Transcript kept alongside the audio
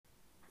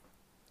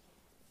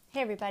Hey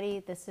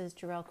everybody, this is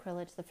Jarrell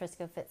Krillich, the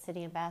Frisco Fit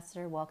City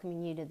Ambassador,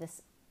 welcoming you to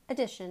this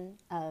edition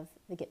of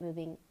the Get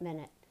Moving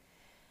Minute.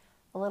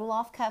 A little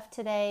off cuff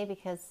today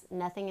because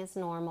nothing is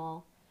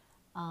normal.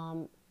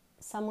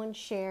 Someone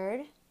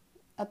shared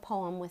a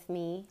poem with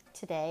me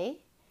today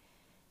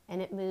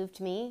and it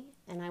moved me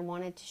and I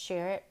wanted to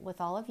share it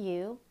with all of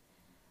you.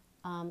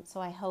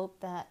 So I hope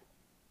that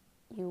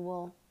you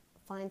will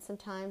find some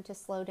time to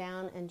slow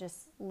down and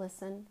just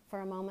listen for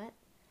a moment.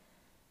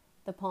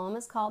 The poem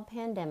is called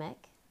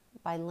Pandemic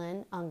by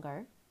Lynn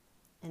Ungar,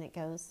 and it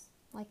goes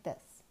like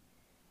this.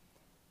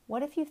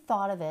 What if you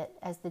thought of it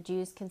as the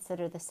Jews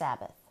consider the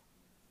Sabbath,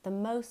 the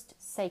most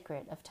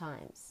sacred of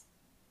times?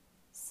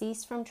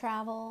 Cease from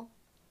travel,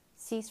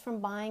 cease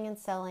from buying and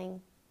selling,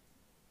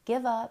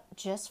 give up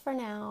just for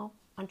now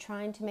on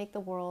trying to make the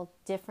world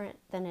different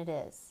than it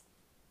is.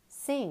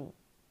 Sing,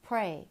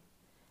 pray,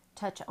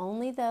 touch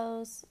only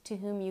those to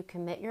whom you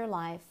commit your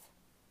life,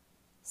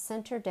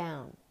 center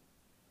down,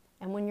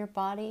 and when your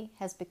body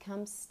has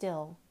become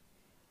still,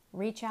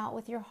 reach out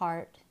with your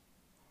heart.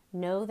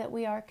 Know that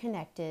we are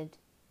connected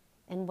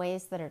in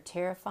ways that are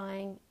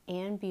terrifying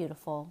and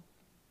beautiful.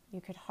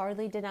 You could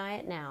hardly deny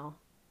it now.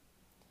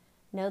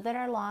 Know that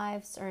our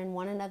lives are in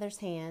one another's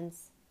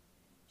hands.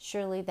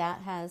 Surely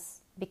that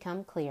has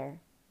become clear.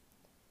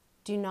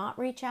 Do not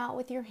reach out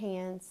with your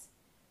hands.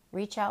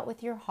 Reach out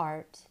with your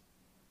heart.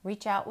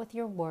 Reach out with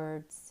your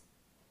words.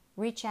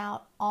 Reach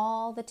out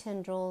all the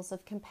tendrils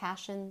of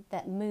compassion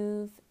that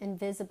move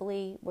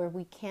invisibly where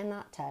we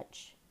cannot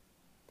touch.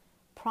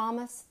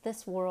 Promise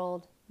this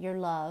world your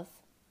love,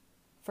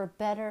 for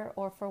better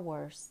or for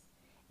worse,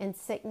 in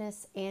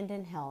sickness and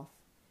in health,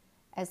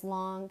 as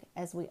long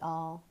as we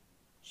all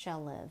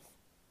shall live.